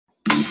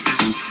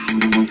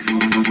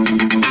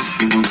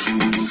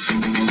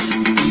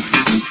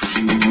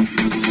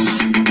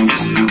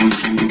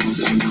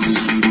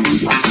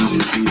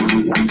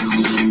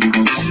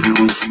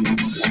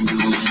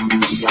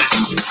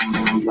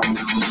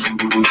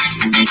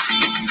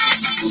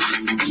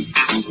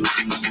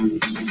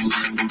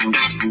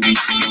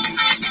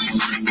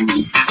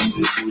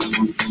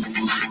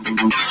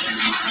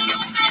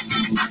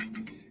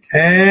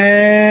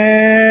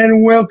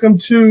And welcome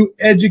to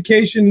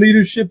Education,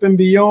 Leadership, and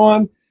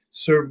Beyond,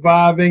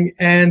 Surviving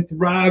and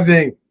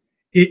Thriving.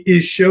 It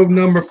is show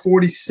number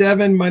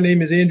 47. My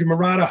name is Andrew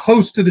Marotta,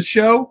 host of the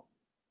show.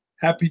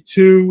 Happy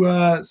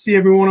to see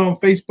everyone on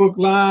Facebook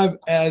Live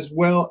as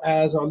well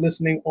as our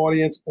listening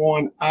audience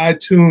on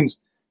iTunes.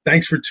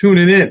 Thanks for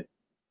tuning in.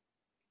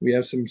 We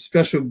have some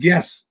special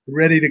guests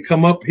ready to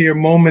come up here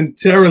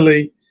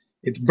momentarily.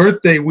 It's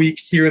birthday week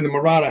here in the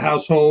Marotta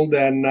household,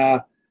 and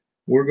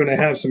we're going to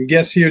have some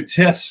guests here,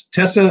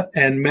 Tessa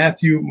and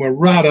Matthew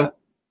Marotta,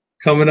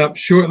 coming up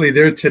shortly.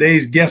 They're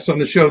today's guests on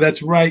the show.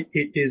 That's right.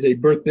 It is a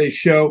birthday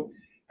show,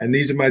 and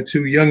these are my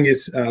two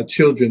youngest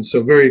children.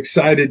 So very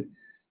excited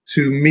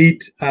to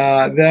meet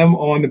them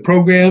on the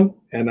program,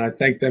 and I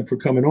thank them for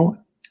coming on.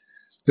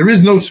 There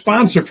is no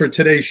sponsor for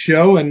today's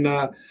show, and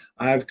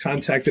I've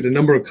contacted a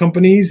number of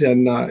companies,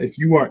 and if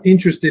you are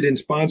interested in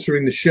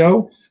sponsoring the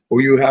show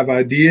or you have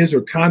ideas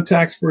or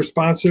contacts for a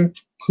sponsor,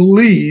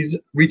 please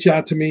reach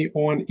out to me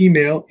on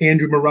email,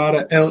 Andrew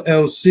Marotta,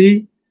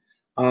 LLC,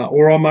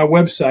 or on my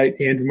website,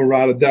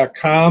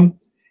 andrewmarotta.com.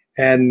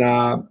 And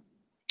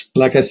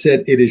like I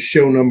said, it is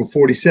show number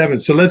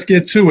 47. So let's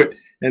get to it.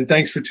 And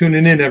thanks for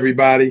tuning in,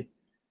 everybody.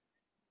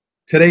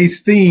 Today's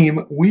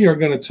theme, we are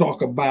going to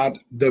talk about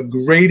The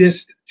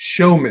Greatest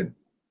Showman.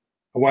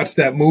 I watched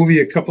that movie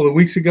a couple of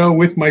weeks ago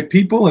with my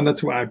people, and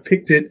that's why I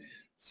picked it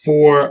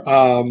for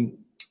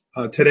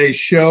today's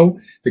show.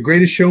 The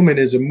Greatest Showman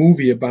is a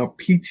movie about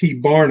P.T.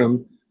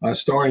 Barnum,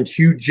 starring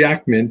Hugh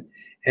Jackman.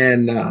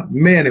 And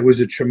man, it was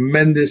a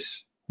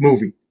tremendous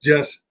movie.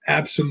 Just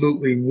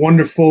absolutely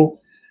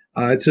wonderful.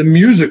 It's a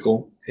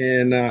musical,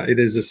 and it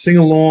is a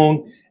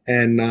sing-along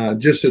and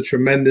just a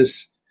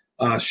tremendous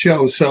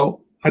show.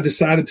 So I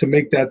decided to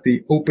make that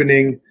the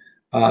opening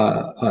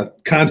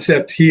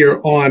concept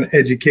here on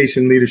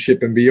Education,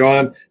 Leadership, and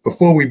Beyond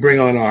before we bring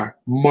on our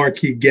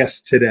marquee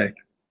guest today.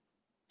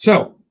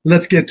 So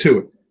let's get to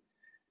it.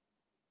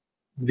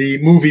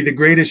 The movie, The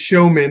Greatest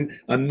Showman,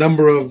 a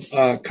number of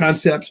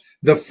concepts.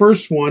 The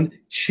first one,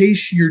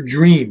 chase your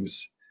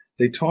dreams.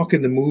 They talk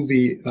in the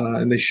movie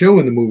and they show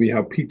in the movie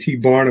how P.T.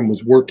 Barnum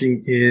was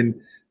working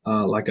in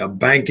like a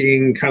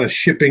banking kind of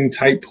shipping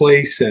type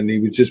place, and he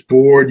was just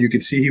bored. You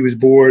could see he was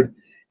bored,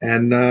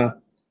 and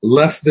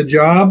left the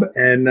job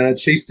and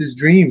chased his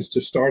dreams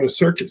to start a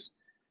circus.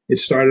 It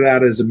started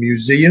out as a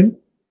museum,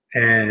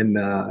 and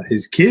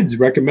his kids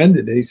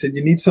recommended it. He said,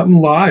 "You need something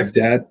live,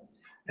 Dad."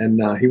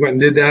 And he went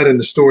and did that, and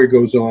the story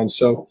goes on.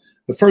 So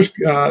the first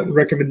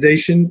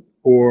recommendation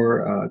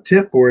or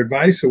tip or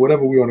advice or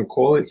whatever we want to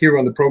call it here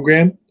on the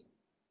program,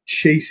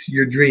 chase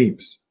your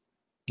dreams.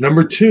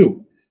 Number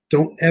two,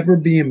 don't ever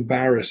be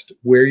embarrassed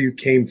where you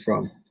came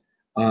from.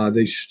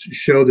 They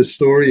show the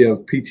story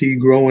of P.T.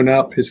 growing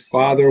up. His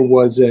father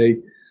was a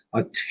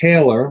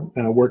tailor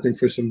working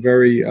for some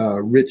very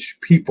rich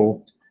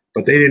people,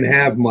 but they didn't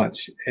have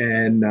much.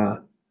 And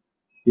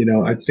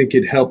I think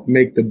it helped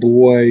make the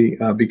boy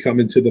become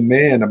into the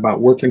man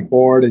about working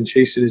hard and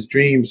chasing his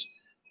dreams.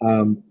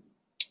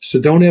 So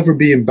don't ever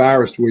be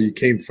embarrassed where you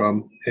came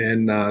from.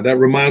 And that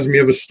reminds me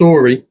of a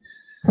story.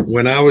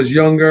 When I was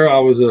younger, I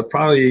was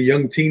probably a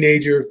young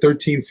teenager,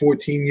 13,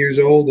 14 years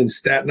old in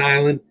Staten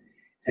Island.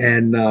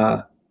 And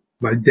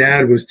my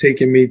dad was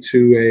taking me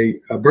to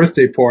a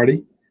birthday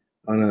party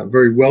on a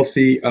very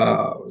wealthy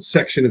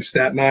section of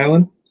Staten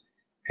Island.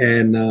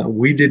 And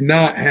we did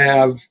not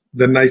have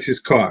the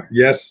nicest car.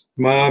 Yes,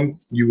 Mom,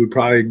 you would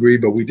probably agree,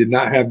 but we did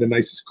not have the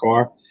nicest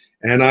car.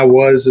 And I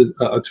was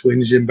a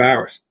twinge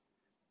embarrassed.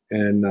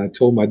 And I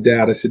told my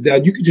dad, I said,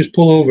 "Dad, you could just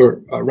pull over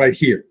right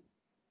here."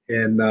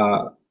 And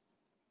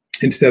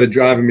instead of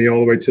driving me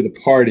all the way to the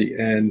party.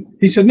 And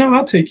he said, "No,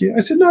 I'll take you."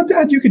 I said, "No,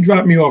 Dad, you could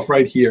drop me off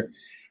right here."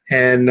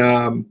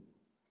 And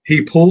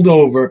he pulled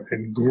over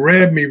and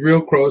grabbed me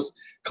real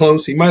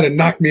close. He might have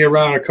knocked me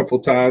around a couple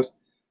of times,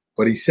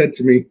 but he said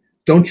to me,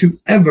 "Don't you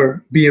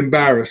ever be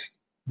embarrassed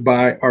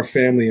by our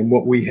family and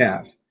what we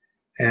have."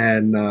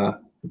 And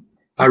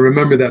I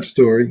remember that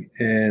story,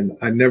 and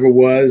I never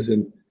was,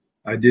 and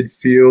I did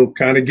feel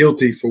kind of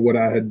guilty for what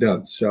I had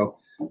done. So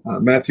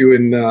Matthew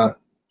and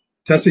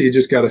Tessa, you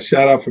just got a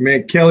shout out from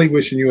Aunt Kelly,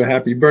 wishing you a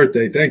happy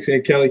birthday. Thanks,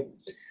 Aunt Kelly.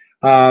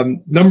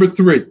 Number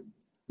three,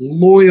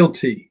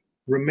 loyalty.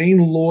 Remain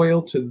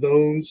loyal to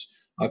those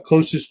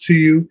closest to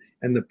you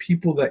and the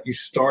people that you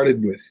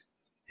started with.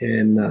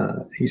 And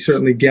he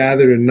certainly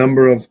gathered a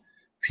number of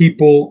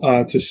people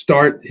to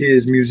start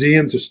his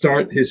museum, to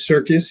start his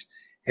circus,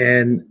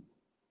 and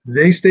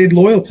they stayed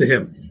loyal to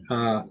him.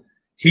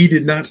 He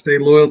did not stay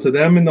loyal to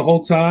them in the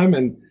whole time.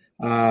 And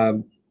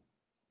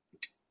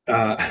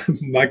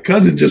my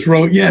cousin just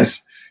wrote,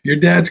 yes, Your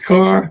dad's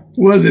car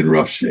was in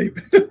rough shape.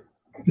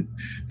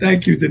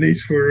 Thank you,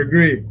 Denise, for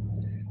agreeing.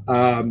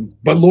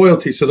 But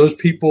loyalty. So those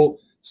people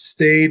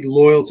stayed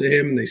loyal to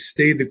him. They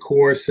stayed the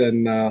course.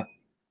 And,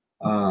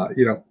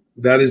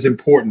 that is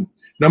important.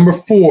 Number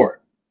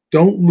 4,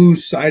 don't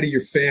lose sight of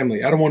your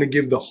family. I don't want to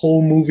give the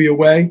whole movie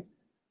away,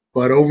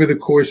 but over the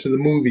course of the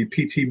movie,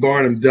 P.T.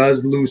 Barnum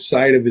does lose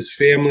sight of his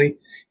family.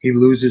 He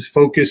loses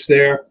focus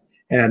there.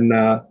 And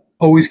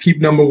always keep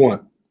number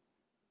 1.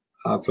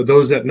 For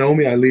those that know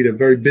me, I lead a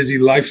very busy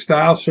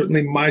lifestyle,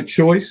 certainly my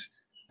choice,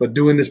 but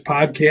doing this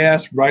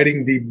podcast,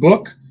 writing the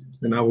book,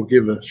 and I will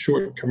give a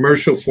short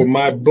commercial for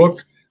my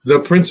book, The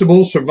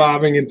Principle,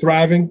 Surviving and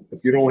Thriving.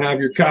 If you don't have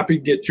your copy,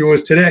 get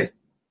yours today.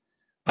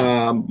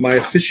 My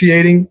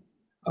officiating,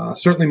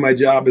 certainly my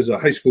job as a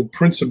high school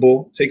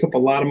principal, take up a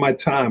lot of my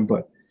time,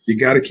 but you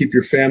got to keep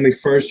your family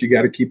first. You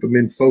got to keep them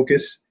in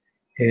focus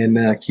and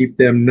keep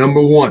them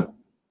number 1.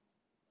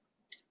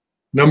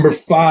 Number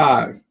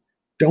 5,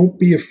 don't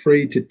be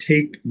afraid to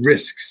take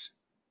risks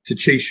to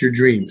chase your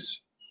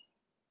dreams,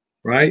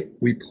 right?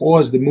 We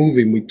paused the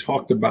movie and we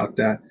talked about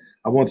that.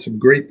 I want some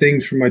great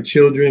things for my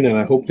children, and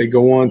I hope they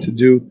go on to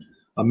do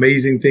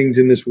amazing things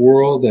in this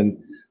world.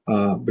 And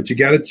but you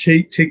got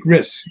to take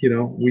risks.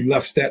 We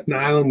left Staten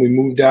Island. We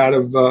moved out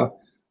of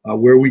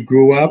where we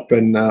grew up.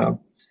 And,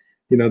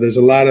 there's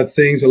a lot of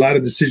things, a lot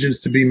of decisions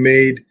to be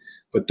made,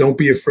 but don't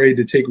be afraid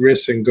to take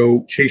risks and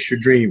go chase your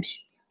dreams.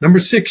 Number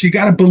 6, you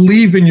got to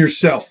believe in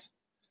yourself.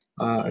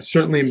 I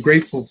certainly am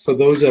grateful for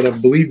those that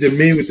have believed in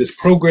me with this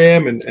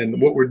program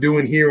and what we're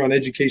doing here on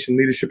Education,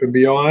 Leadership, and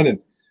Beyond.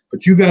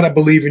 But you got to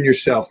believe in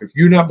yourself. If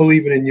you're not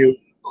believing in you,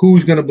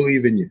 who's going to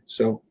believe in you?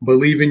 So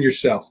believe in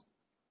yourself.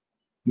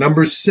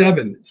 Number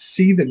 7,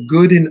 see the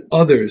good in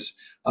others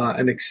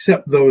and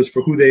accept those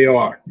for who they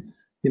are.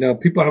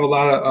 People have a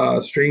lot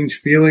of strange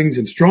feelings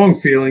and strong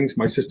feelings.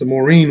 My sister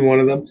Maureen, one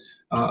of them,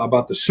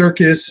 about the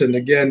circus. And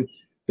again,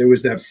 there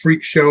was that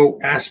freak show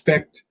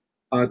aspect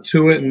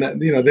to it.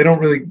 And, they don't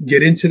really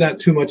get into that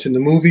too much in the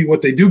movie.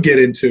 What they do get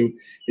into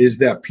is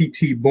that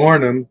P.T.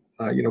 Barnum,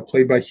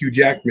 played by Hugh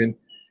Jackman,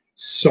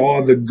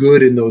 saw the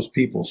good in those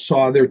people,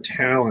 saw their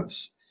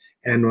talents,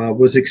 and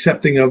was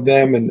accepting of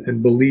them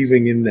and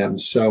believing in them.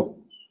 So,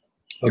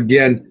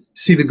 again,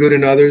 see the good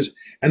in others.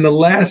 And the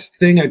last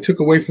thing I took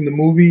away from the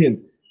movie,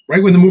 and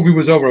right when the movie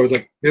was over, I was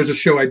like, there's a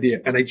show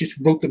idea. And I just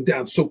wrote them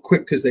down so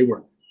quick because they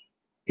were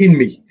in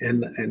me.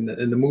 And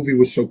the movie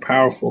was so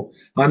powerful.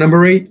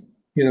 Number 8,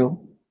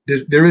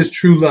 there is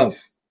true love.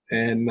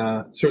 And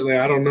certainly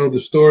I don't know the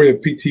story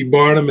of P.T.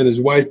 Barnum and his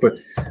wife, but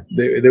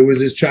there was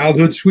his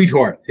childhood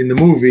sweetheart in the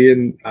movie.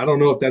 And I don't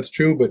know if that's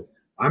true, but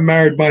I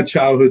married my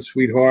childhood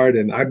sweetheart,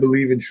 and I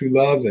believe in true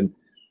love, and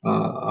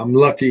I'm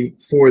lucky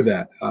for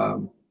that.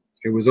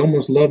 It was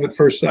almost love at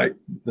first sight,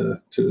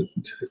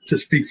 to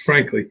speak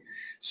frankly.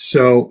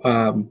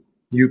 So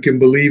you can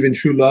believe in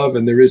true love,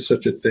 and there is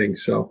such a thing.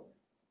 So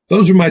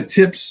those are my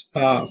tips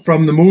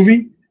from the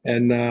movie,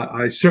 and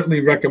I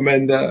certainly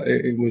recommend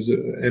it was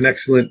an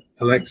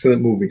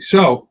excellent movie.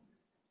 So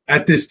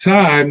at this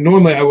time,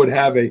 normally I would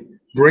have a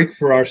break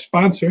for our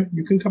sponsor.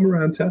 You can come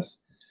around, Tess.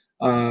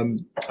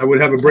 I would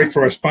have a break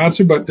for our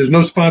sponsor, but there's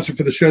no sponsor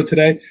for the show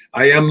today.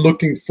 I am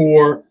looking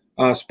for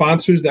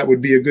sponsors that would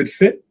be a good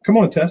fit. Come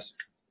on, Tess.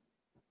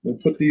 We'll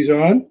put these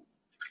on.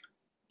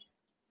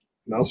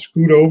 And I'll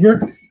scoot over.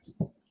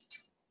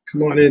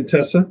 Come on in,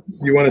 Tessa.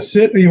 You want to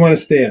sit or you want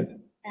to stand?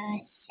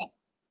 Sit.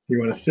 You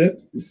want to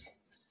sit?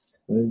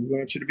 I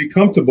want you to be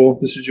comfortable.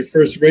 This is your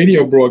first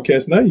radio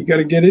broadcast. Now you got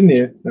to get in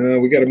there.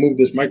 We got to move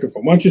this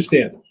microphone. Why don't you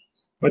stand?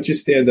 Why don't you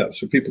stand up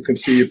so people can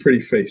see your pretty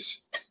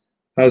face?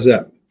 How's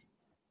that?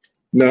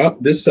 No,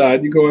 this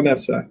side. You go on that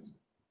side.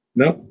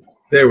 No,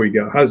 there we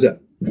go. How's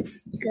that?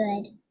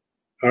 Good.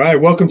 All right.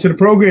 Welcome to the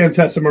program,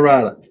 Tessa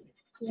Murata.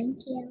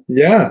 Thank you.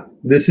 Yeah,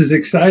 this is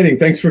exciting.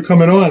 Thanks for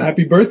coming on.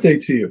 Happy birthday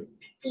to you.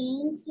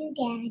 Thank you,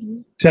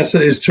 Daddy.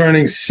 Tessa is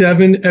turning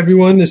 7,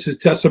 everyone. This is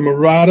Tessa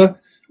Murata.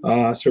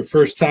 It's her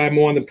first time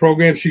on the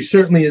program. She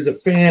certainly is a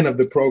fan of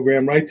the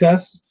program, right,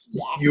 Tess?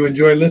 Yes. You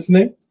enjoy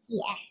listening?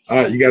 Yes. All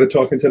right, you got to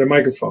talk into the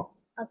microphone.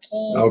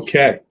 Okay.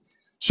 Okay.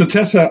 So,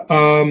 Tessa,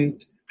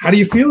 how do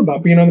you feel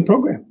about being on the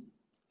program?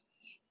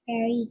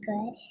 Very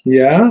good.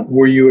 Yeah?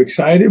 Were you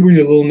excited? Were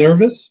you a little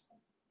nervous?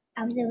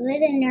 I was a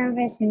little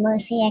nervous and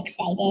mostly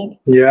excited.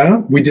 Yeah?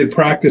 We did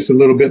practice a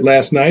little bit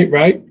last night,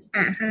 right?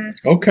 Uh-huh.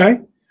 Okay.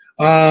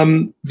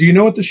 Do you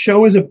know what the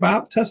show is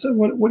about, Tessa?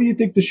 What do you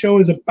think the show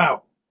is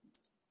about?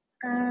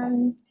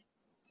 I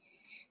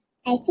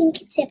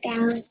think it's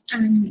about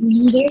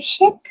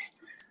leadership.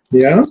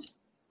 Yeah?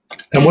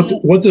 And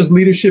what does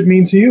leadership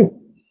mean to you?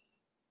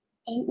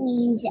 It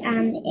means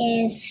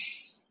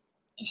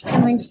if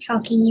someone's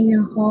talking in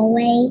the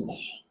hallway,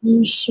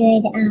 you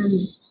should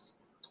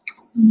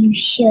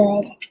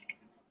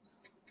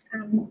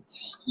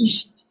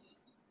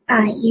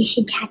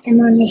tap them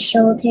on the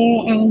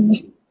shoulder and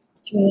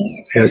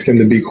ask them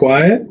to be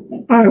quiet.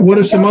 All right. What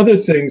are some other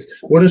things?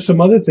 What are some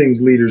other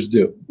things leaders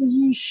do?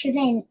 You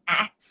shouldn't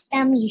ask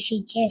them. You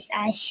should just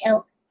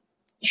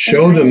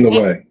show them the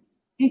way.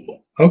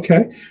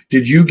 Okay.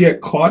 Did you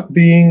get caught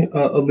being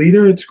a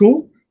leader at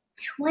school?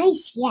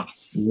 Twice,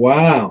 yes.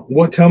 Wow.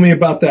 Tell me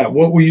about that.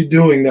 What were you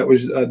doing that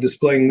was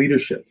displaying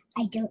leadership?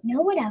 I don't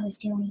know what I was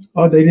doing.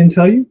 Oh, they didn't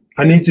tell you?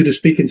 I need you to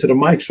speak into the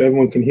mic so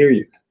everyone can hear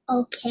you.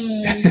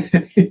 Okay.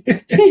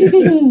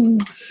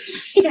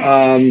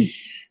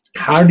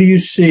 How do you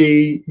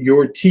see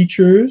your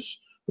teachers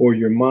or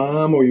your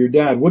mom or your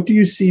dad? What do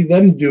you see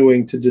them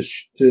doing to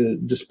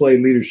display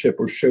leadership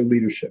or show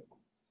leadership?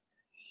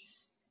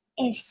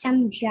 If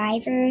some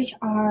drivers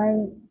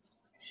are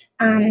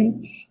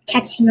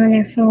texting on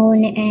their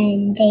phone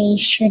and they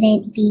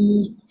shouldn't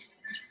be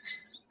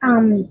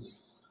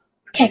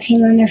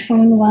texting on their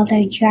phone while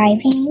they're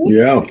driving.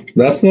 Yeah,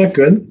 that's not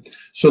good.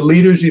 So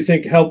leaders, you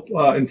think, help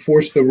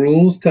enforce the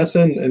rules,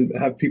 Tessa, and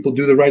have people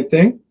do the right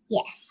thing?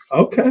 Yes.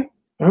 Okay.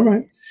 All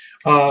right.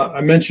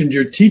 I mentioned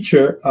your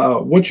teacher.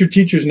 What's your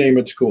teacher's name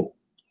at school?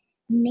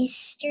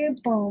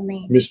 Mr.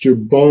 Bowman. Mr.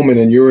 Bowman,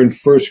 and you're in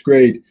first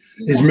grade.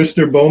 Yes. Is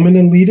Mr. Bowman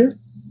a leader?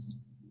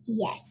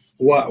 Yes.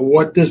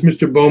 What does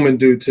Mr. Bowman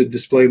do to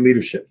display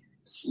leadership?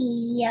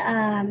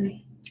 You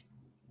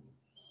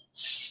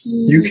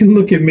can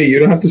look at me. You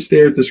don't have to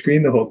stare at the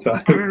screen the whole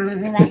time.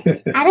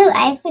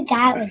 I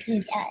forgot what he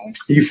does.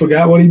 You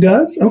forgot what he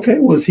does? Okay.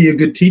 Well, is he a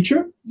good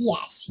teacher?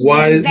 Yes.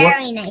 Why? He's a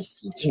very nice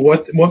teacher.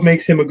 What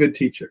makes him a good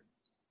teacher?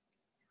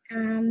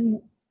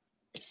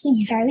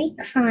 He's very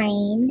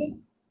kind.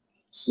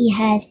 He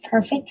has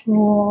perfect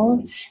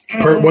rules.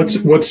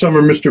 What's some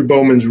of Mr.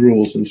 Bowman's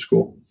rules in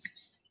school?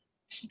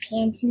 Keep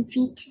hands and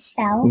feet to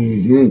self.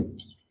 Mm-hmm.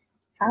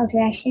 Follow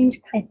directions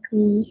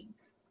quickly.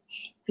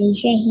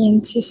 Raise your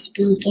hand to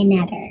speak, and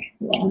other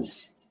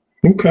rules.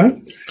 Okay.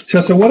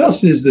 Tessa, what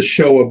else is the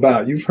show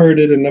about? You've heard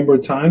it a number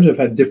of times. I've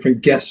had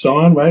different guests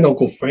on, right?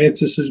 Uncle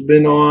Francis has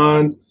been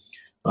on.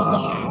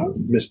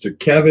 Yes. Mr.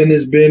 Kevin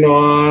has been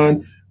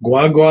on.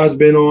 Guagua's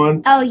been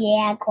on. Oh,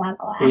 yeah,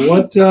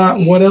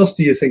 Guagua. What else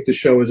do you think the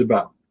show is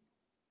about?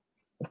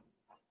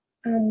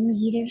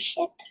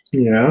 Leadership.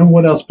 Yeah.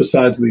 What else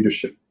besides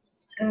leadership?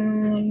 I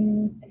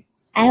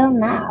don't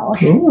know. All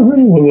right.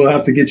 Well, we'll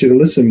have to get you to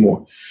listen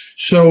more.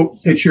 So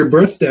it's your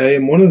birthday,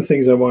 and one of the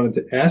things I wanted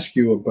to ask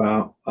you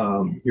about,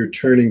 you're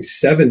turning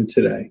 7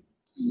 today.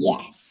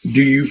 Yes.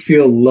 Do you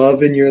feel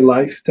love in your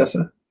life,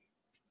 Tessa?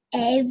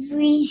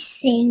 Every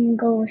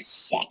single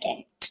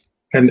second.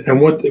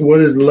 And what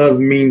does love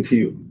mean to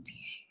you?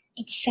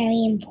 It's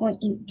very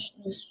important to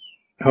me.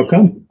 How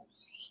come?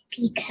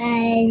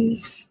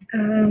 Because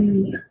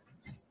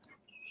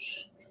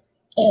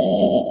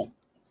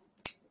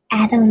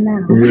I don't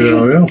know. You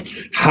don't know.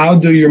 How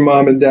do your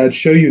mom and dad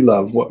show you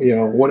love?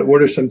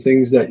 What are some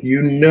things that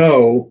you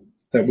know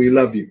that we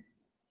love you?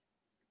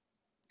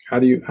 How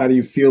do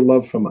you feel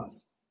love from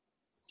us?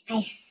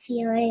 I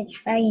feel it's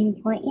very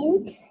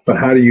important. But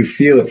how do you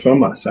feel it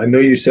from us? I know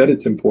you said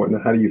it's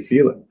important. How do you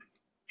feel it?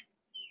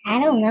 I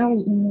don't know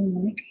what you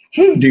mean.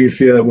 Do you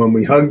feel it when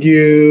we hug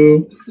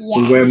you?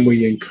 Yes. When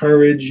we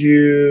encourage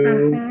you?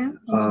 And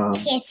you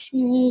kiss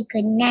me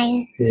good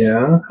night.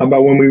 Yeah. How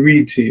about when we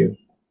read to you?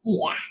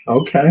 Yeah.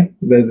 Okay.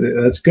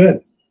 That's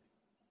good.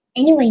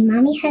 Anyway,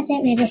 Mommy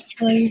hasn't read a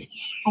story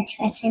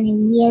to us in a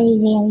really,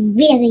 really,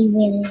 really,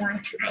 really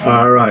long time.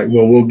 All right.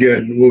 Well, we'll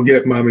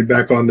get Mommy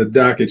back on the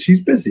docket.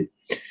 She's busy.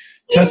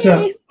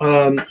 Tessa,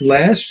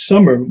 last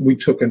summer we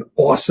took an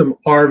awesome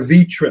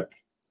RV trip.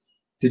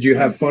 Did you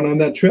have fun on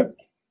that trip?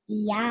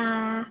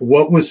 Yeah.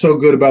 What was so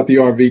good about the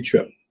RV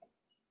trip?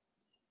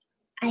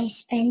 I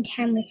spent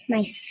time with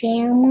my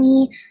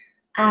family.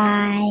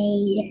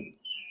 I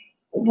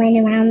went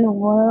around the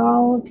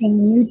world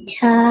in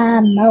Utah,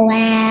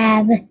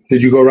 Moab.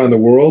 Did you go around the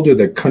world or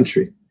the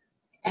country?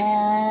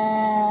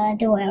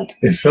 The world.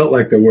 It felt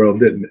like the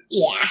world, didn't it?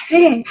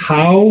 Yeah.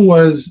 How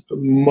was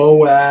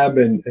Moab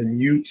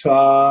and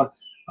Utah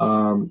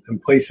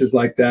and places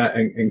like that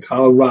and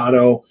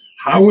Colorado?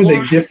 How were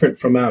they different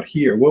from out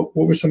here? What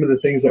were some of the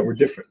things that were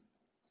different?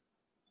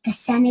 The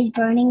sun is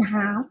burning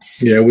hot.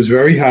 Yeah, it was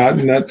very hot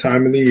in that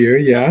time of the year,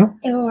 yeah.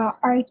 There were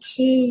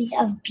arches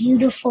of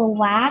beautiful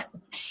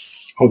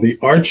rocks. Oh, the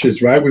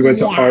Arches, right? We went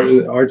to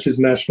Arches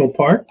National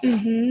Park?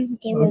 Mm-hmm.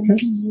 They were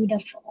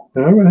beautiful.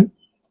 All right.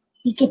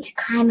 We get to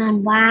climb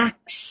on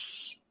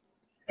rocks.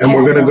 And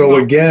we're going to go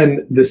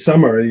again this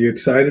summer. Are you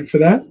excited for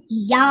that?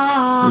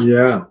 Yeah.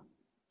 Yeah.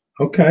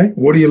 Okay.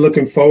 What are you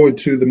looking forward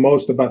to the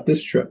most about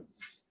this trip?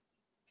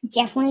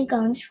 Definitely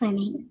going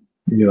swimming.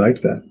 You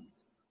like that?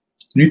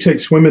 You take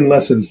swimming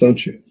lessons,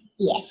 don't you?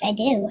 Yes, I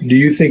do. Do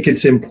you think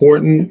it's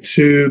important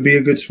to be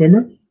a good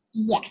swimmer?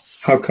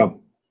 Yes. How come?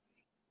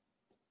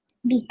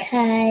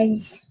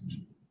 Because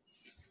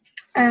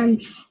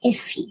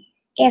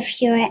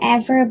if you're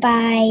ever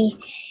by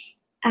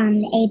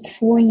a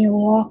pool and you're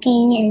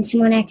walking and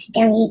someone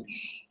accidentally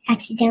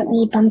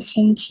bumps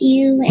into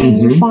you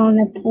and you fall in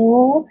the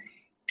pool,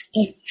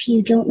 if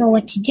you don't know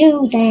what to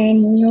do,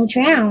 then you'll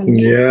drown.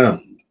 Yeah.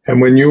 And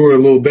when you were a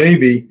little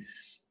baby,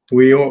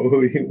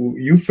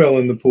 you fell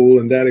in the pool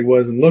and Daddy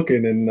wasn't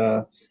looking,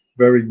 and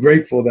very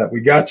grateful that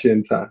we got you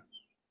in time.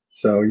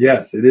 So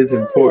yes, it is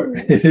important.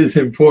 Ooh. It is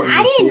important.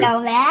 I didn't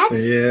know that.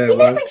 Yeah, You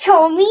never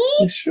told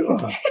me.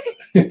 Sure.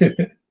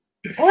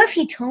 Or if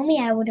you told me,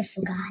 I would have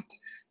forgot.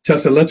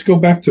 Tessa, let's go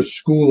back to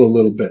school a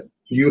little bit.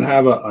 You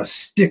have a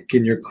stick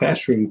in your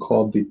classroom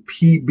called the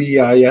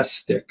PBIS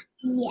stick.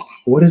 Yes.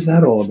 What is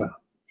that all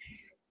about?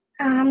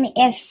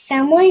 If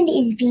someone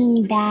is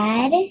being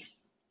bad,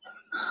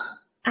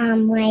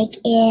 like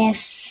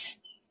if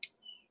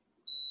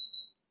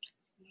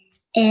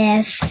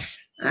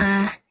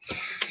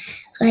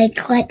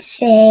like let's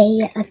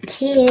say a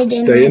kid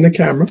in the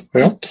camera.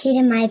 Yeah. A kid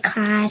in my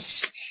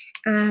class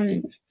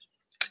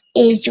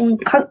is doing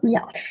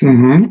cartwheels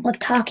or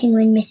talking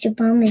when Mr.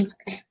 Bowman's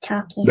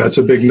talking. That's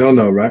a big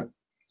no-no, right?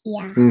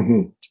 Yeah.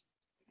 And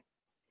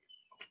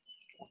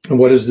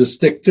what does the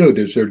stick do?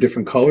 Is there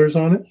different colors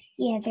on it?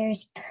 Yeah,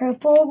 there's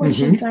purple,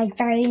 which is like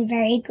very,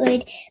 very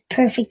good.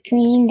 Perfect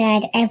green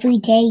that every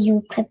day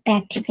you click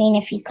back to green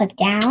if you click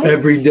down.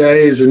 Every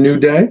day is a new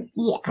day?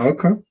 Yeah.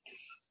 Okay.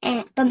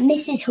 But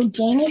Mrs.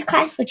 Hodani's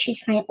class, which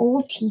is my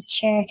old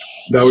teacher.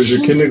 That was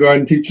your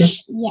kindergarten teacher?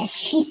 Yes,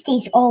 she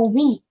stays all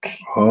week.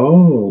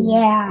 Oh.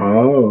 Yeah.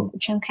 Oh.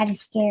 Which I'm kind of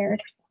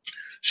scared.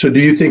 So do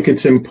you think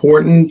it's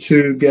important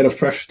to get a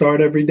fresh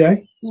start every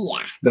day?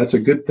 Yeah. That's a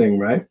good thing,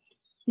 right?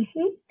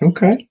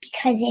 Okay.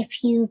 Because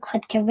if you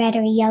click to red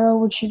or yellow,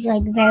 which is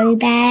like very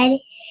bad,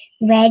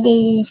 red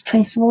is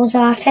principal's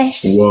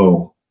office.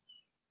 Whoa.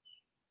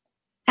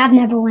 I've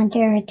never went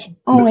there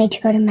only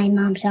to go to my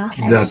mom's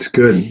office. That's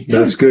good.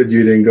 That's good.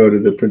 You didn't go to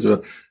the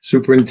principal.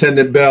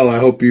 Superintendent Bell, I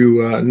hope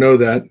you know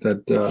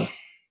that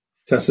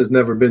Tessa's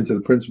never been to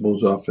the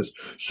principal's office.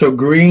 So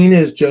green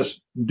is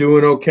just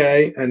doing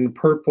okay, and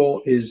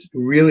purple is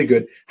really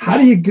good. How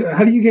do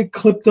you get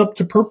clipped up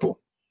to purple?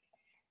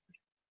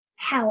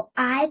 How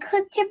I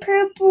clipped to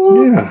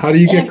purple? Yeah. How do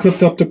you get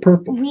clipped up to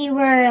purple? We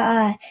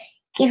were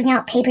giving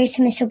out papers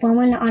to Mr.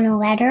 Bowman on a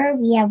letter.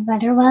 We have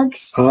letter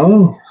bugs.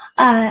 Oh.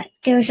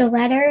 There was a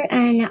letter,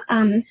 and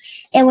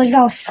it was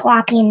all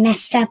sloppy and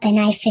messed up, and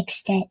I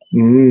fixed it.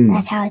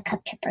 That's how I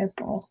clipped to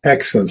purple.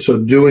 Excellent. So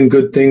doing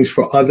good things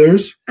for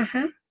others?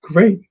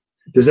 Great.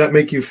 Does that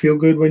make you feel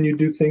good when you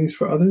do things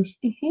for others?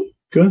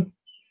 Good.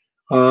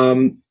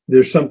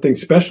 There's something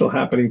special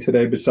happening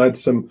today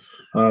besides some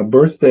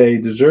birthday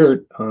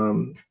dessert. I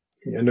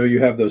know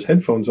you have those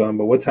headphones on,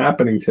 but what's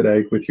happening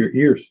today with your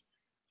ears?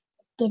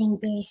 Getting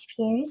ears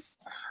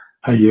pierced.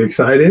 Are you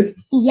excited?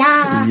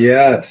 Yeah.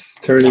 Yes.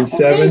 Turning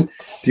 7.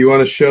 Do you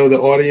want to show the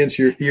audience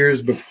your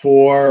ears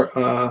before,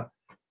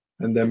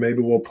 and then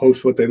maybe we'll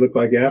post what they look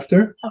like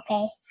after?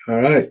 Okay.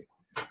 All right.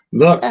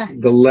 Look,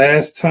 the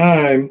last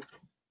time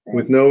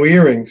with no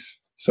earrings.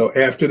 So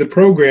after the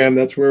program,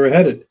 that's where we're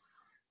headed.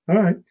 All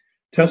right.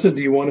 Tessa,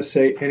 do you want to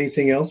say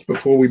anything else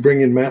before we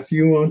bring in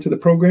Matthew onto the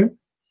program?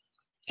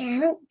 I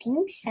don't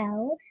think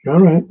so. All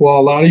right. Well,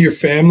 a lot of your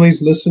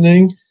family's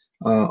listening.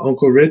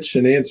 Uncle Rich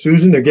and Aunt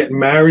Susan, they're getting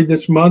married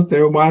this month.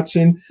 They're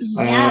watching.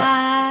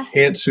 Yeah.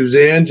 Aunt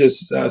Suzanne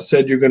just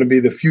said you're going to be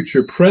the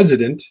future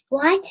president.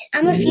 What?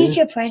 I'm a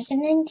future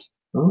president?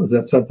 Oh, is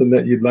that something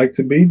that you'd like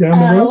to be down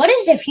the road? What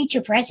is the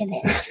future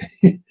president?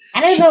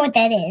 I don't know what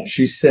that is.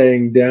 She's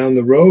saying down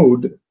the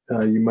road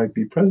you might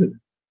be president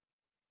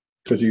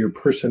because of your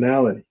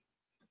personality.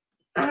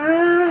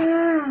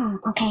 Oh,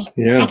 okay.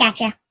 Yeah. I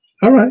gotcha.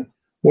 All right.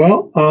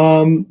 Well,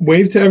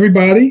 wave to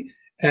everybody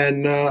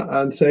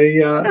and say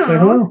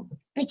hello.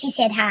 Richie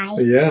said hi.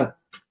 Yeah.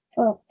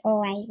 Oh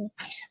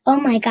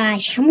my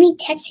gosh, how many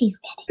texts are you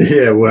getting?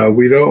 Yeah, well,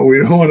 we don't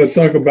want to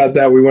talk about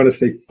that. We want to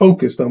stay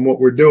focused on what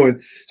we're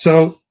doing.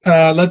 So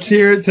let's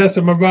hear it.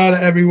 Tessa Marada,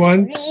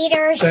 everyone.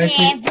 Leadership.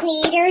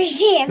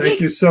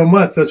 Thank you so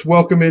much. Let's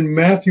welcome in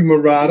Matthew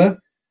Marada,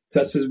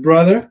 Tessa's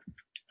brother.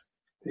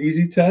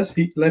 Easy, Tess.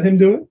 Let him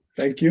do it.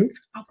 Thank you.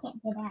 I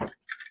can't do that.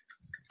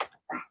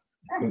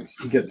 Let's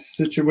get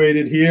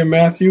situated here,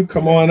 Matthew.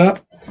 Come on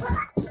up.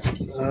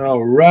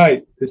 All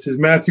right. This is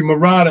Matthew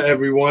Marada,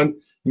 everyone.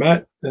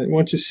 Matt, why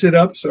don't you sit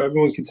up so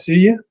everyone can see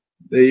you?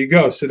 There you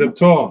go. Sit up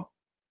tall.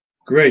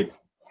 Great.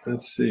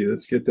 Let's see.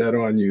 Let's get that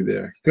on you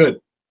there. Good.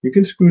 You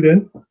can scoot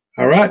in.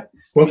 All right.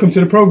 Welcome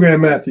to the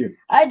program, Matthew.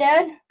 Hi,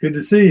 Dad. Good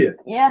to see you.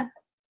 Yeah.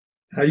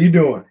 How you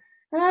doing?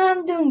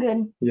 I'm doing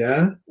good.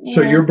 Yeah?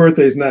 So your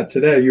birthday's not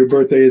today. Your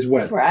birthday is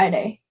when?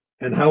 Friday.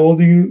 And how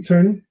old are you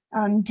turning?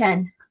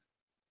 10.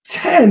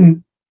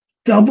 10?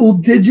 Double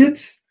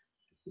digits?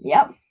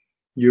 Yep.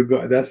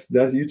 That's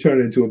you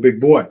turn into a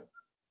big boy.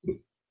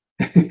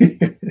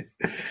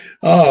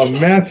 Oh,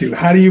 Matthew,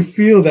 how do you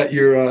feel that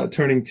you're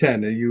turning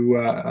 10? Are you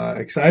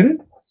excited?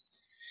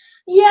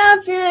 Yeah,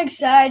 I'm feeling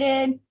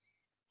excited.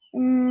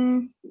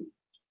 Not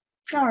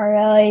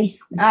really.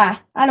 I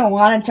don't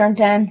want to turn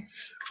 10.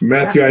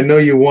 Matthew, I know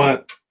you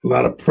want a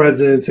lot of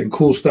presents and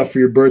cool stuff for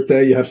your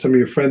birthday. You have some of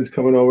your friends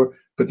coming over.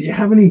 But do you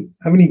have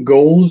any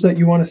goals that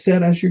you want to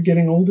set as you're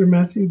getting older,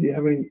 Matthew? Do you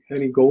have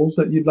any goals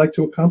that you'd like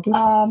to accomplish?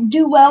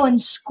 Do well in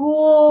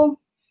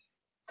school.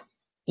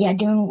 Yeah,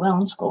 doing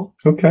well in school.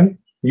 Okay.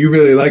 You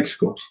really like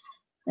school.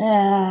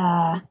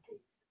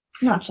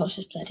 Not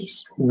social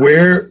studies.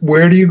 Where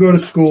do you go to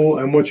school,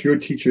 and what's your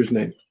teacher's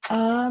name?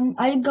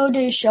 I go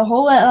to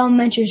Shahola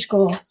Elementary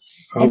School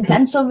in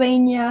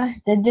Pennsylvania.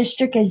 The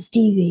district is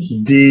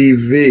DV.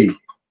 DV.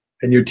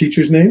 And your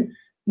teacher's name?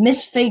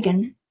 Miss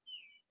Fagan.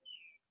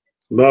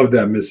 Love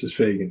that, Mrs.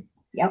 Fagan.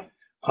 Yep.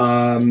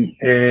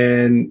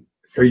 And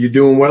are you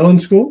doing well in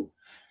school?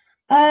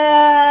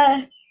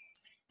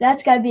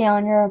 That's gotta be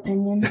on your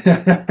opinion.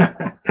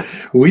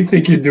 We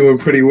think you're doing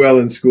pretty well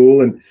in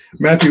school. And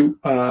Matthew,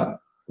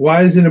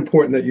 why is it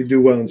important that you do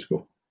well in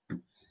school?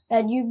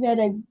 That you get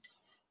a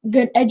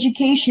good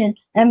education.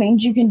 That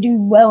means you can do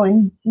well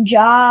in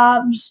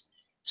jobs,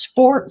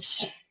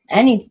 sports,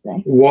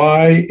 anything.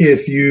 Why,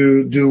 if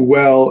you do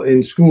well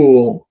in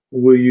school,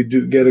 will you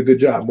get a good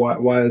job?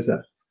 Why is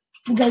that?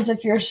 Because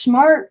if you're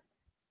smart,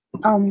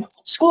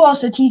 school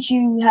also teach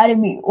you how to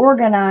be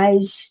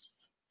organized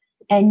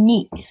and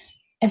neat.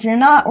 If you're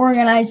not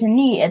organized and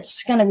neat,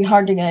 it's going to be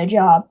hard to get a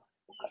job.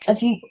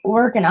 If you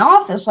work in an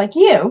office like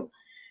you,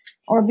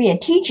 or be a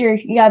teacher,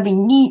 you got to be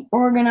neat,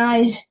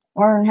 organized,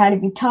 learn how to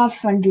be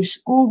tough and do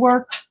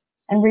schoolwork,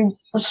 and be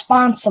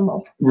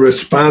responsible.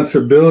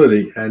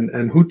 Responsibility.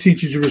 And who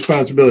teaches you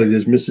responsibility?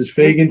 Does Mrs.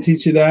 Fagan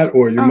teach you that,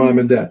 or your mom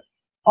and dad?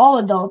 All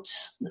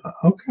adults.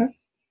 Okay.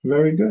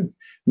 Very good.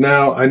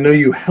 Now, I know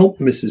you help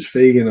Mrs.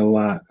 Fagan a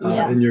lot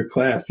in your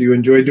class. Do you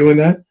enjoy doing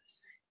that?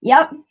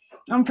 Yep.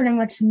 I'm pretty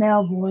much a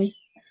mail boy.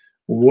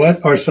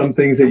 What are some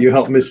things that you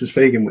help Mrs.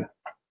 Fagan with?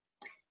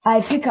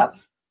 I pick up.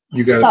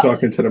 You got to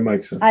talk into the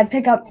mic, son. I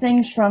pick up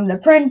things from the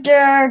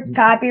printer,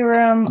 copy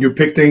room. You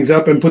pick things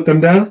up and put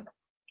them down?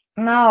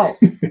 No.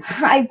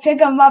 I pick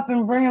them up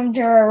and bring them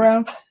to her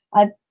room.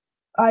 I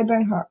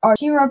bring her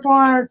RC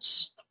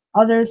reports,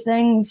 other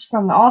things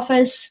from the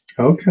office.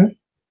 Okay.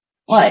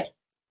 Like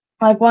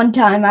one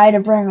time I had to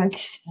bring like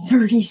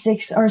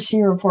 36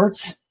 RC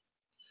reports.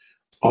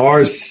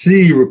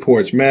 RC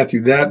reports. Matthew,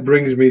 that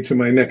brings me to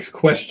my next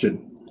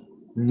question.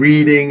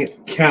 Reading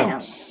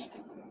counts.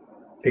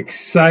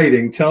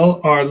 Exciting.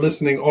 Tell our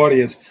listening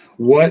audience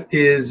what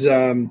is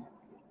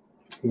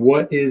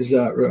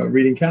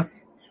Reading Counts?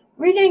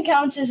 Reading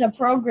Counts is a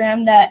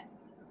program that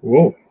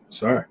Reading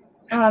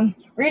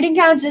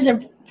Counts is a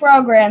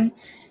program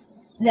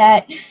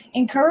that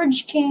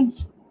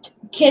encourages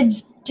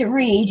kids to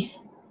read.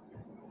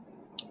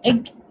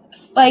 Let's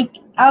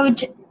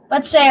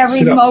say I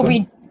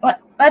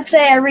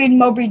read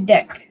Moby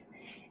Dick.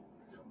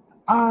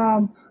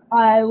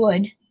 I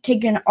would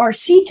take an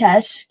RC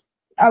test.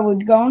 I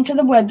would go onto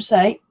the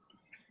website,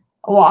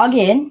 log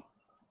in,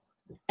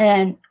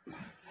 and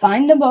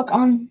find the book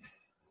on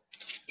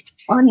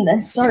the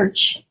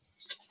search.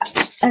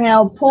 And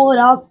I'll pull it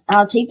up.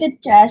 I'll take the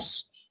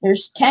test.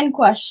 There's 10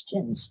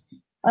 questions.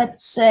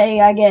 Let's say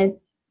I get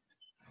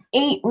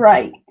 8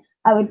 right.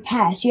 I would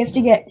pass. You have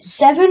to get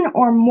 7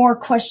 or more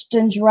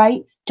questions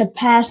right to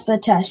pass the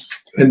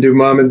test. And do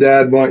mom and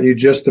dad want you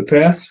just to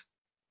pass?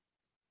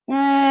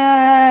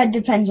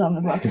 Depends on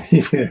the book.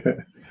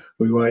 Yeah,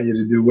 we want you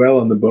to do well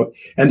on the book.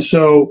 And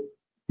so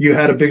you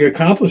had a big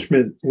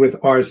accomplishment with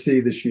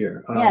RC this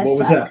year. Yes, what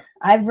was that?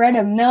 I've read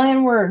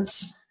 1,000,000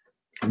 words.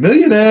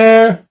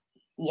 Millionaire.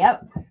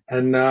 Yep.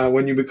 And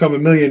when you become a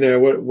millionaire,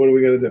 what are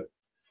we going to do?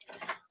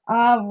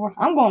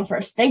 I'm going for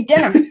a steak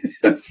dinner.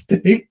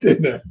 Steak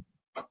dinner.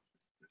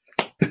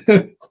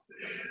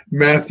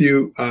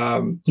 Matthew,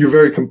 you're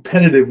very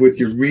competitive with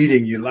your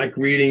reading. You like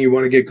reading. You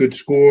want to get good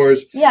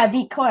scores. Yeah, I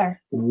beat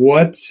Claire.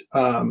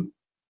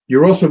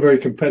 You're also very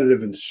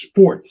competitive in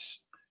sports.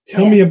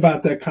 Tell me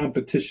about that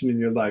competition in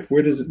your life.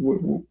 Where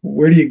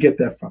do you get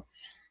that from?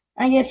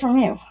 I get it from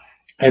you.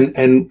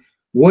 And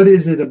what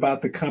is it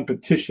about the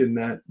competition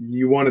that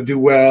you want to do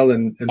well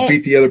and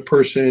beat the other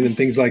person and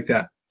things like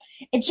that?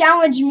 It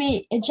challenged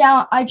me.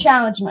 I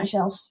challenge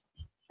myself.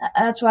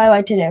 That's what I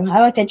like to do. I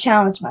like to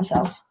challenge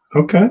myself.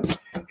 Okay.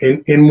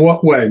 In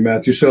what way,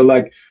 Matthew? So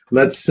like,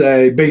 let's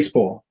say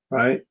baseball,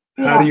 right?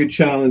 Yeah. How do you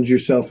challenge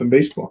yourself in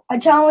baseball? I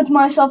challenge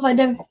myself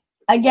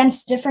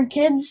against different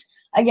kids,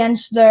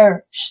 against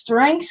their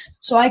strengths,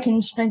 so I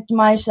can strengthen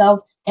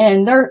myself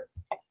in their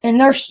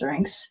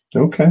strengths.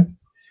 Okay.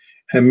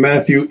 And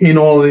Matthew, in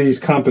all these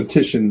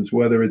competitions,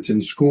 whether it's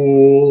in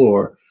school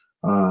or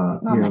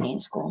not many in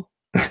school.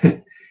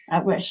 I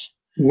wish.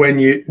 When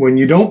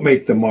you don't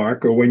make the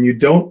mark or when you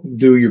don't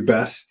do your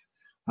best,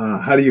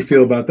 how do you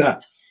feel about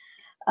that?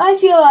 I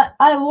feel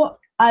I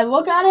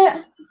look at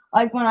it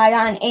like when I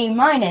got an A-.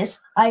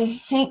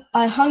 I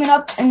hung it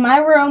up in my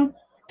room,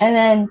 and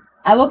then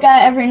I look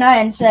at it every night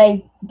and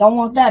say, "Don't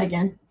want that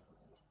again."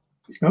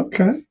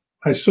 Okay,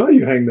 I saw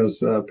you hang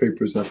those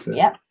papers up there.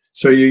 Yep.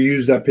 So you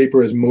use that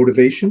paper as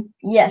motivation?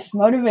 Yes,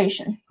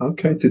 motivation.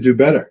 Okay, to do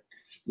better.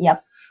 Yep.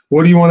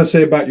 What do you want to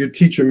say about your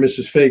teacher,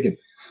 Mrs. Fagan?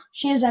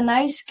 She is a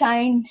nice,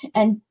 kind,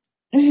 and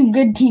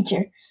good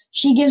teacher.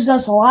 She gives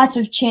us lots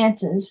of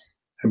chances.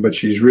 But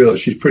she's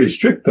pretty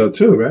strict though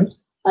too, right?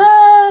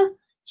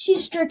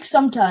 She's strict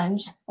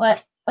sometimes.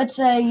 Let's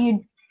say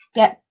you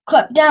get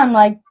clipped down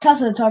like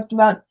Tessa talked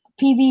about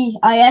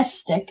PBIS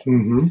stick.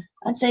 Mm-hmm.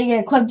 Let's say you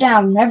get clipped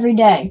down every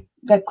day.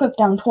 Get clipped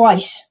down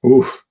twice.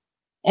 Oof.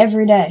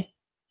 Every day.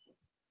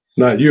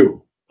 Not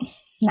you.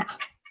 Nah.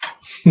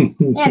 And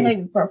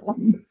maybe purple.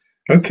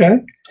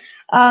 Okay.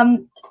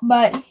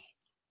 But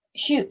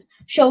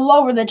she'll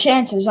lower the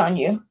chances on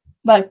you,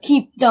 but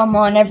keep them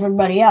on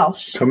everybody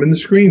else. Come in the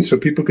screen so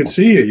people can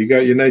see you. You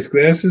got your nice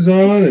glasses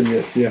on and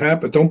you're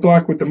happy. Don't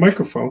block with the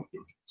microphone.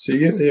 See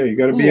you? Yeah, you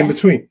got to be in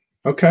between.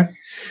 Okay.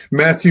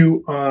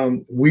 Matthew,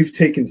 we've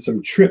taken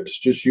some trips,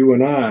 just you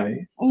and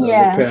I,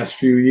 the past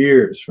few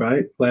years,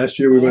 right? Last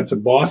year we went to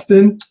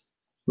Boston,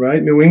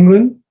 right? New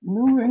England.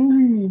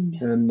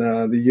 And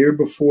the year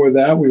before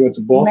that we went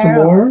to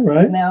Baltimore,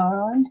 right?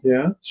 Maryland.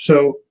 Yeah.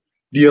 So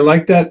do you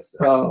like that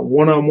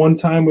one-on-one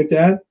time with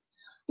Dad?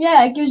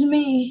 Yeah, it gives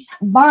me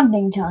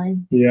bonding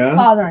time. Yeah.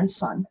 Father and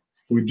son.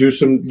 We do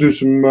some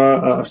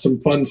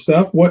fun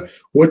stuff.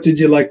 What did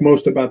you like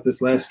most about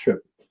this last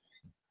trip?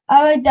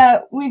 I like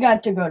that we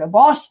got to go to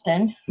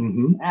Boston.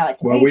 Mm-hmm. I like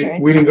the Well,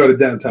 Patriots. we didn't go to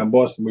downtown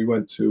Boston. We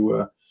went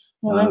to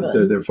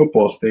their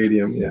football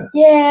stadium. Yeah.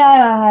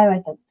 Yeah, I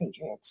like the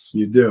Patriots.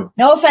 You do.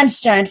 No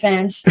offense, Giant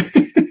fans.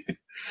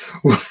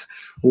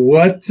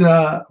 What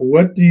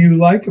do you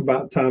like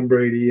about Tom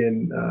Brady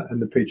and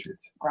the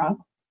Patriots?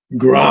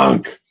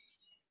 Gronk.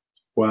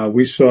 Wow,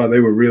 we saw they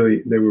were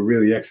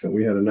really excellent.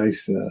 We had a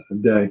nice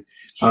day.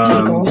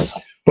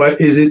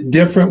 But is it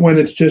different when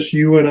it's just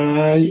you and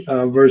I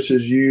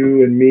versus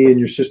you and me and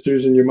your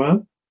sisters and your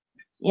mom?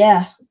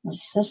 Yeah, my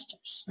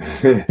sisters.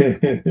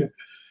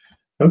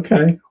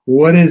 Okay.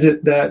 What is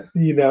it that do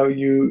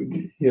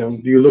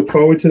you look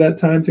forward to that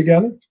time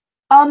together?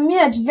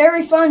 Yeah, it's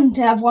very fun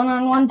to have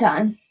one-on-one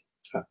time.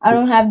 I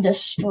don't have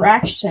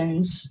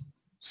distractions.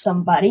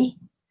 Somebody.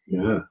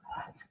 Yeah.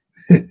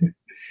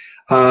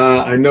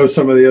 I know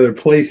some of the other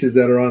places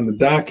that are on the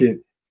docket: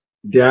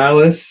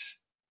 Dallas,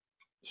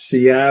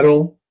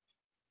 Seattle.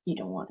 You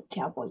don't want a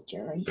cowboy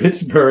jersey.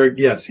 Pittsburgh.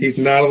 Yes, he's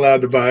not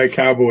allowed to buy a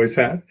Cowboys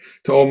hat.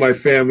 To all my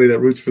family that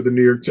roots for the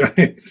New York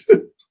Giants.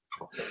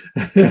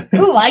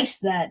 Who likes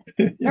that?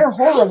 They're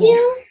horrible.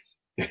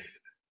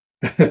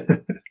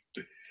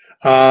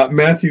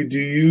 Matthew, do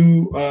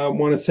you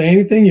want to say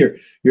anything?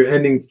 You're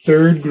ending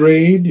third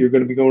grade. You're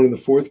going to be going to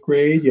the fourth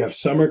grade. You have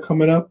summer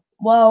coming up.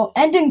 Well,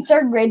 ending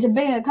third grade is a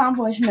big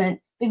accomplishment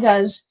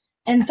because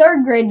in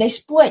third grade they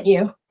split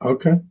you.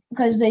 Okay.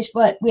 Because they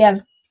split. We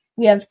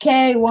have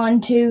K 1,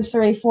 2,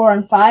 3, 4,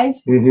 and 5.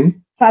 Mm-hmm.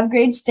 5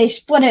 grades. They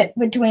split it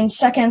between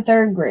second and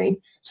third grade.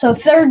 So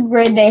third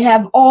grade they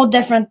have all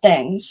different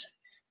things.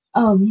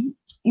 You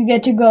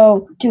get to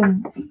go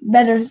to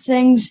better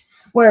things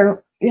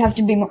where you have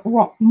to be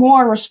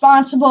more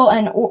responsible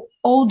and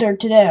older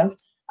to do.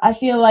 I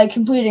feel like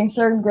completing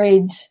third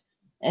grades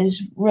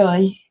is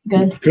really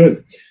good.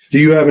 Good. Do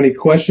you have any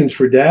questions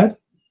for Dad?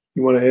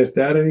 You want to ask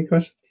Dad any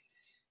questions?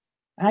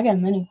 I got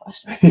many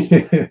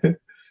questions.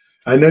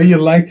 I know you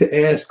like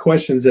to ask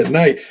questions at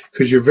night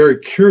because you're very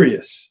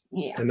curious.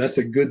 Yeah. And that's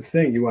a good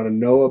thing. You want to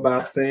know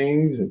about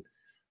things, and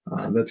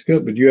that's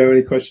good. But do you have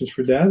any questions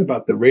for Dad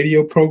about the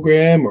radio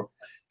program or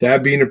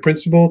Dad being a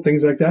principal,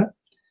 things like that?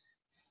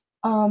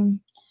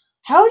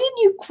 How did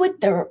you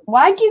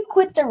why'd you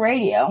quit the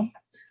radio?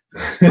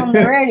 On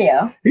the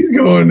radio. He's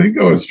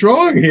going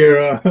strong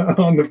here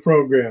on the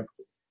program.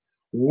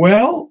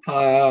 Well,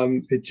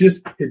 it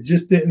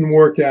just didn't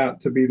work out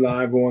to be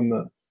live on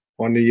the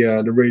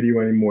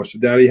radio anymore. So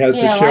Daddy has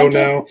the show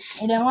now.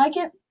 You didn't like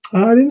it?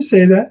 I didn't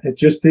say that. It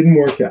just didn't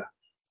work out.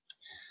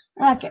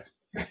 Okay.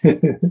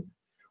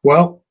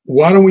 Well,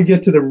 why don't we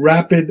get to the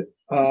rapid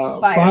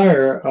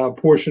fire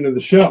portion of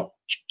the show?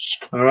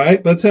 All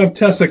right, let's have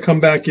Tessa come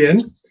back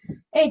in.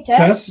 Hey,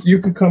 Tess. You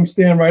can come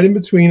stand right in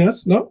between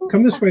us. No,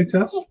 come this way,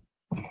 Tess.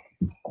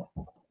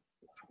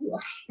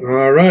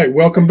 All right,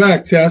 welcome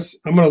back, Tess.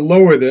 I'm going to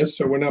lower this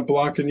so we're not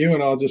blocking you,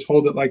 and I'll just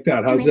hold it like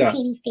that. How's that?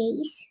 Pretty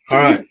face. All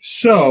right,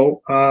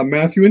 so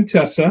Matthew and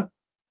Tessa,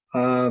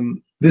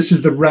 this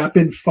is the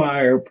rapid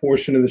fire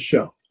portion of the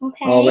show.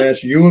 Okay. I'll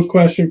ask you a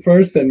question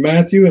first, then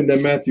Matthew, and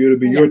then Matthew, it'll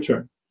be your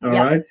turn. All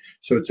right?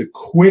 So it's a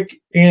quick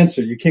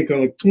answer. You can't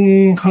go like,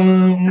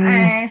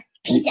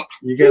 Pizza.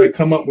 You got to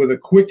come up with a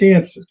quick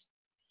answer.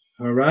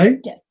 All right?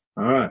 Yeah.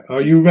 All right.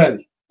 Are you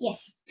ready?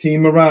 Yes.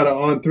 Team Murata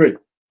on 3.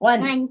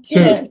 1, 2,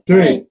 2,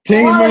 3.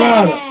 Team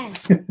Murata.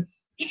 Yeah.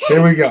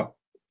 Here we go.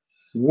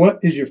 What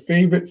is your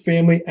favorite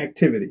family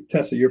activity?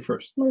 Tessa, you're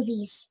first.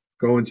 Movies.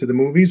 Going to the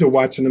movies or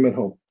watching them at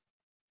home?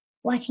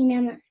 Watching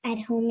them at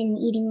home and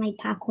eating my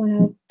popcorn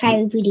or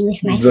probably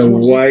with my The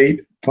family. white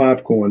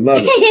popcorn.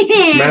 Love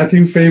it.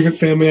 Matthew, favorite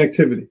family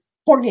activity?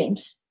 Board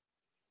games.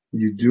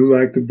 You do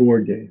like the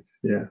board games.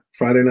 Yeah.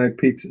 Friday night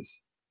pizzas.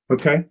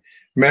 Okay.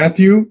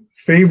 Matthew,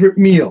 favorite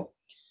meal?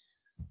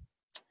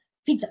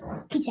 Pizza.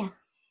 Pizza.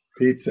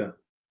 Pizza.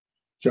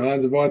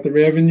 John's of Arthur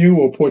Avenue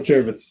or Port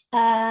Jervis?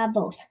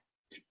 Both.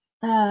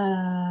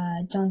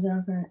 John's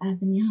Arthur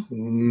Avenue.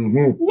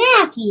 Mm-hmm.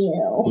 Matthew.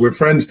 We're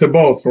friends to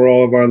both for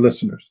all of our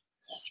listeners.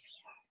 Yes,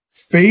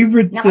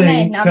 Favorite Not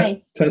thing,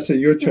 me. Tessa,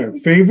 your turn.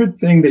 Favorite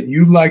thing that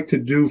you like to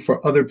do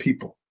for other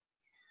people?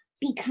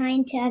 be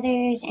kind to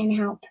others and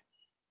help.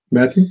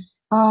 Matthew?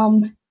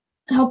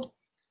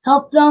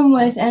 Help them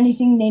with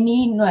anything they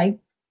need. Like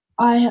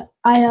I'm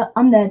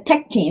the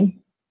tech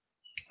team.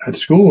 At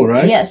school,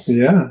 right? Yes.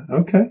 Yeah.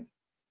 Okay.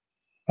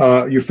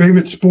 Your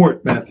favorite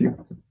sport, Matthew?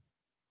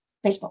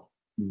 Baseball.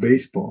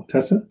 Baseball.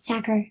 Tessa?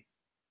 Soccer.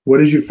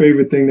 What is your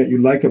favorite thing that you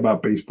like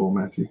about baseball,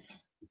 Matthew?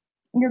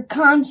 You're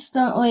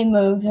constantly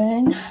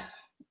moving.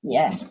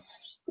 Yeah.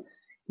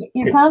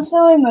 You're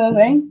constantly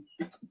moving.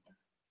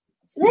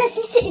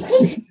 This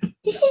is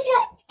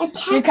a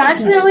tactic. You're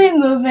constantly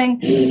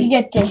moving. You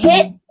get to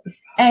hit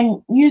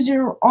and use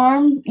your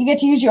arm. You get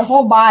to use your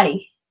whole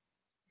body.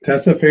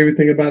 Tessa, favorite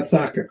thing about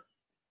soccer?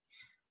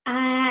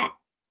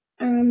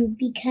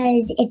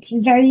 Because it's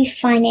very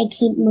fun. I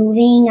keep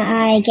moving.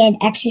 I get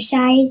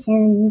exercise,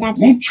 and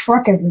that's You it.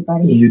 truck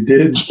everybody. You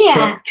did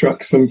Yeah.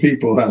 truck some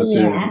people out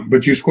Yeah. there,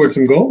 but you scored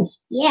some goals.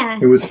 Yeah.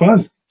 It was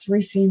fun.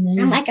 3 females.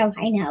 I'm like a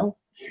rhino.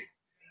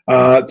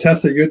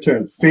 Tessa, your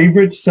turn.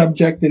 Favorite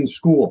subject in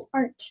school?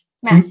 Art.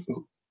 Math.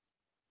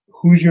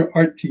 Who's your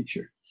art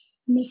teacher?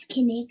 Miss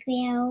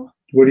Caniglio,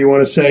 What do you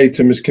want to say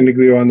to Miss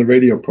Caniglio on the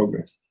radio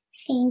program?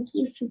 thank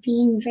you for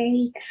being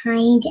very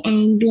kind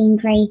and being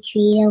very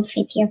creative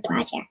with your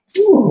projects.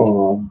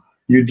 Oh,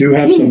 you do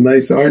have some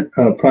nice art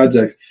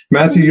projects.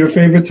 Matthew, your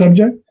favorite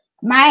subject?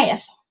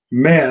 Math.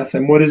 Math.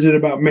 And what is it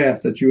about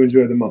math that you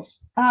enjoy the most?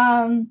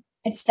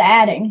 It's the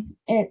adding.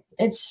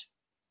 It's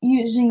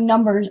using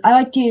numbers. I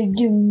like to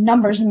do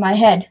numbers in my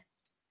head.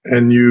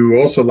 And you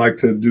also like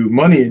to do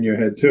money in your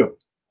head, too.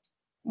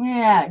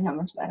 Yeah,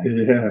 numbers better.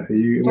 Yeah.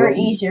 They're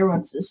easier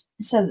once this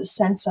instead of the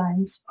cent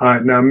signs. All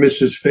right. Now,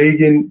 Mrs.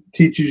 Fagan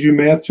teaches you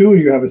math, too, or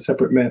you have a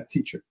separate math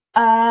teacher?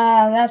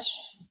 That's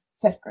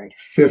 5th grade.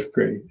 5th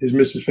grade. Is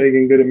Mrs.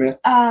 Fagan good at math?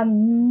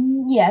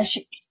 Yeah,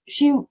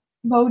 she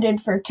voted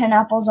for 10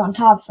 Apples on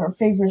Top for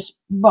favorite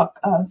book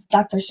of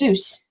Dr.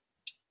 Seuss.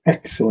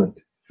 Excellent.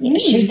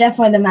 She's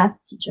definitely the math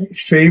teacher.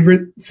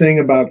 Favorite thing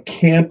about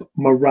Camp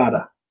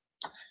Marata?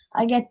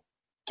 I get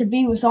to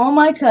be with all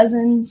my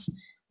cousins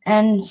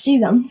and see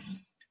them.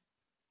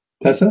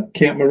 Tessa,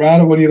 Camp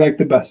Marata, what do you like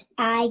the best?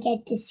 I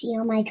get to see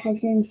all my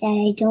cousins that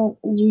I don't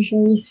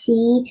usually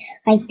see.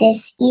 Like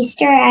this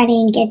Easter, I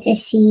didn't get to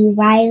see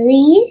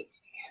Riley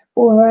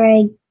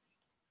or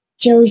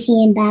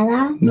Josie and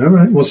Bella. All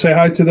right. We'll say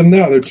hi to them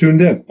now. They're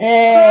tuned in.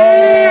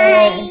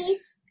 Hey.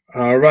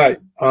 All right.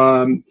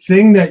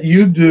 Thing that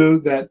you do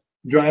that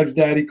drives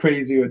Daddy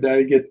crazy or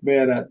Daddy gets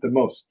mad at the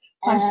most?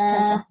 Punch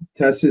Tessa.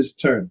 Tessa's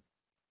turn.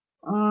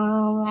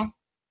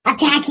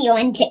 Attack you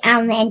and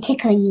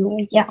tickle you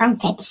with your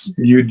armpits.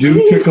 You do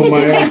tickle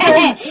my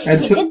armpit.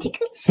 And Tickle,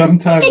 tickle.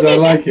 sometimes I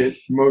like it.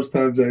 Most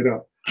times I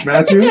don't.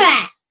 Matthew,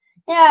 Yeah,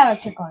 I'll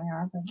tickle your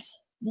armpits.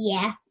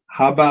 Yeah.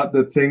 how about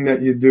the thing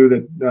that you do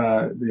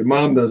that your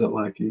mom doesn't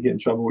like? You get in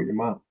trouble with your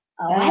mom.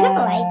 Oh, I don't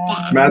like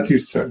that.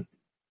 Matthew's turn.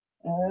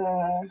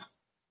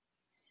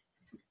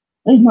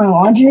 Is my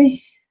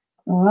laundry?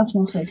 Oh, that's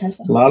mostly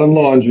Tessa. A lot of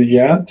laundry.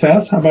 Yeah.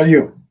 Tess, how about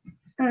you?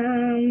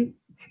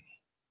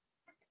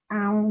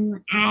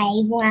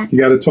 You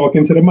got to talk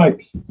into the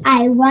mic.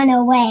 I run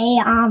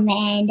away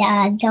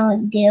and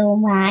don't do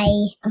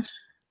my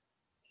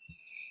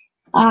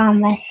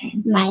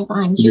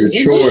laundry. Your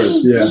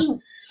chores, yeah.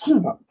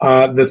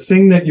 The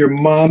thing that your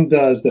mom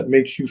does that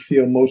makes you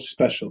feel most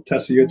special.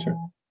 Tessa, your turn.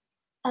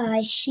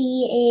 She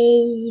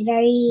is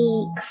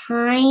very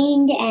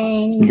kind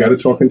You got and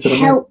to talk into the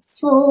mic.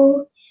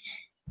 helpful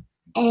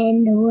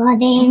and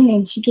loving,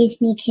 and she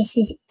gives me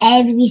kisses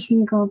every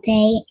single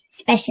day,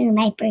 especially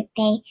my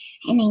birthday.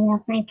 And I love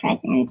my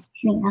presents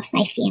and I love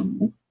my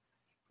family.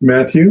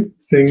 Matthew,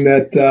 thing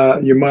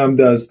that your mom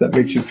does that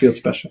makes you feel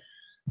special.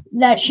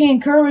 That she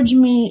encouraged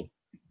me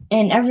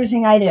in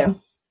everything I do.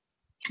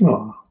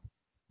 Oh,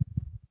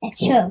 That's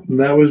true.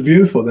 that was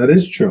beautiful. That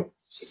is true.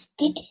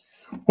 Stick.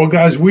 Well,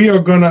 guys, we are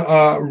going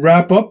to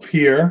wrap up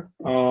here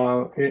in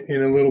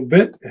a little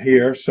bit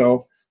here.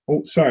 So,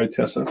 oh, sorry,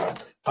 Tessa.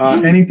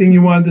 Anything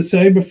you wanted to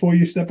say before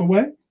you step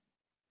away?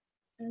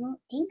 I don't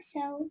think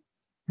so.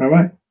 All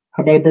right.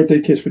 How about a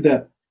birthday kiss for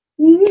Dad?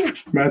 Mwah.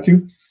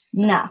 Matthew?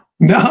 No.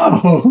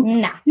 No.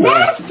 No.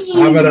 Matthew.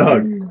 How about a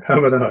hug? How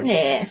about a hug?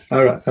 Yeah.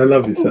 All right. I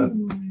love you,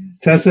 son.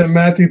 Tessa and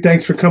Matthew,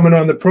 thanks for coming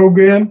on the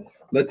program.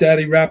 Let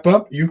Daddy wrap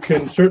up. You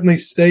can certainly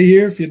stay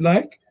here if you'd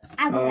like,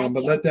 I would like but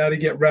to. let Daddy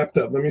get wrapped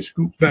up. Let me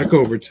scoot back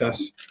over,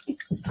 Tess.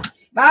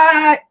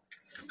 Bye.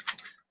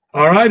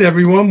 All right,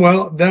 everyone.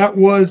 Well, that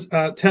was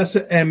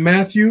Tessa and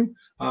Matthew.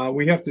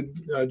 We have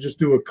to just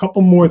do a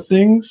couple more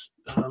things.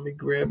 Let me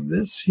grab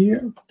this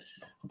here.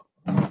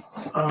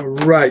 All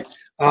right.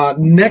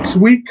 Next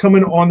week,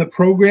 coming on the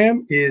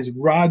program is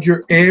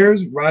Roger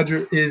Ayers.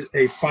 Roger is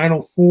a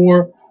Final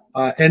Four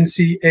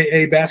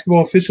NCAA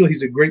basketball official.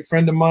 He's a great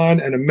friend of mine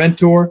and a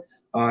mentor.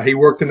 He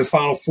worked in the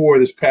Final Four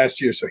this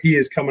past year, so he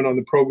is coming on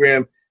the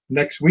program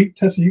next week.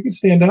 Tessa, you can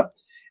stand up.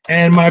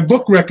 And my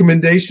book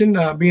recommendation,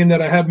 being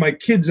that I have my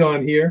kids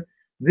on here,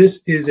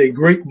 this is a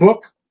great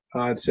book.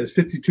 It says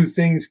 52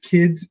 Things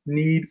Kids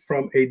Need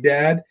from a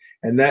Dad,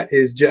 and that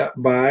is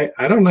by,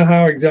 I don't know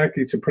how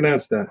exactly to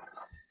pronounce that,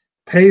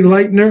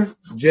 Payleitner,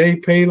 Jay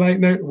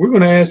Payleitner. We're going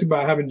to ask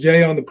about having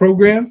Jay on the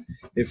program.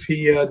 If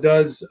he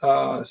does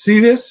see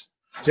this,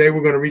 Jay,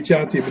 we're going to reach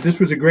out to you. But this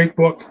was a great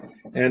book,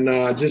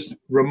 and just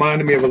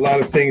reminded me of a lot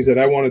of things that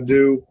I want to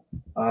do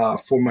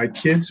for my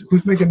kids.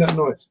 Who's making that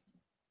noise?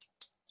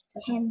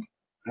 Him.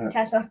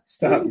 Tessa.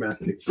 Stop,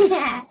 Matthew. So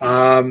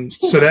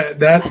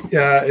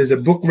that is a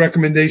book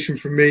recommendation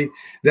for me.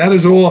 That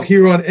is all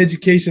here on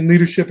Education,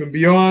 Leadership, and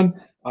Beyond.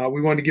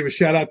 We want to give a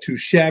shout out to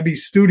Shabby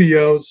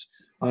Studios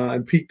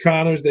and Pete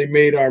Connors. They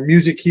made our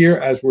music here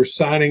as we're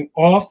signing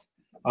off.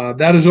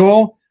 That is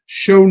all.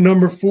 Show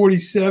number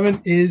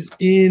 47 is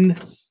in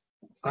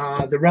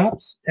the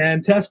wraps.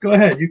 And Tess, go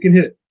ahead. You can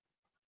hit it.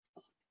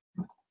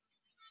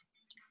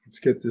 Let's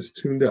get this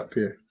tuned up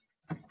here.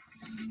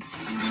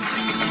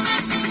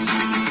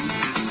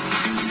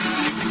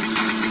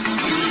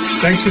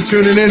 Thanks for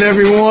tuning in,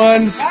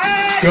 everyone.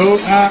 Go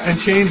out and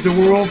change the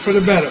world for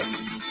the better.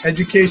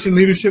 Education,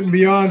 Leadership, and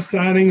Beyond,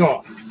 signing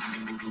off.